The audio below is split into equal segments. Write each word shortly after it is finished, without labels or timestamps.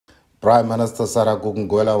Prime Minister Saara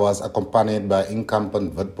Kuugongelwa was accompanied by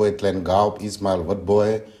incumbent Witbooi clan Gaup Ismail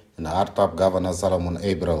Witbooi and Hartap Governor Solomon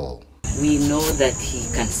April. We know that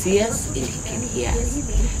he can see us and he can hear us.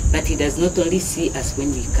 But he does not only see us when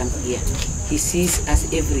we come here. He sees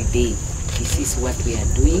us every day. He sees what we are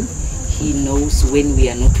doing. He knows when we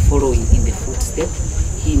are not following in the footsteps.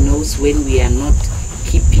 He knows when we are not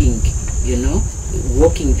keeping,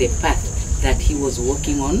 walking the path that he was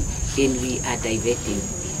walking on, and we are diverting.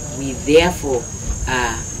 We therefore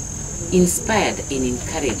are inspired and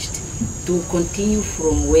encouraged to continue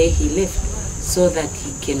from where he left, so that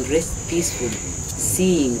he can rest peacefully,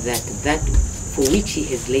 seeing that for which he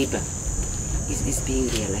has labored is being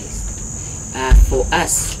realized. For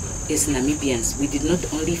us as Namibians, we did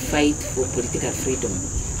not only fight for political freedom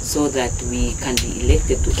so that we can be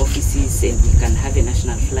elected to offices and we can have a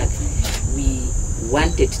national flag. We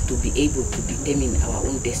wanted to be able to determine our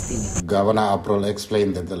own destiny. Governor April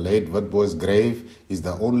explained that the late Witbooi's grave is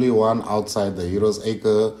the only one outside the Heroes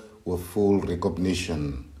Acre with full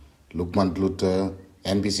recognition. Lukman Klute,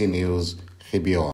 NBC News, Gibeon.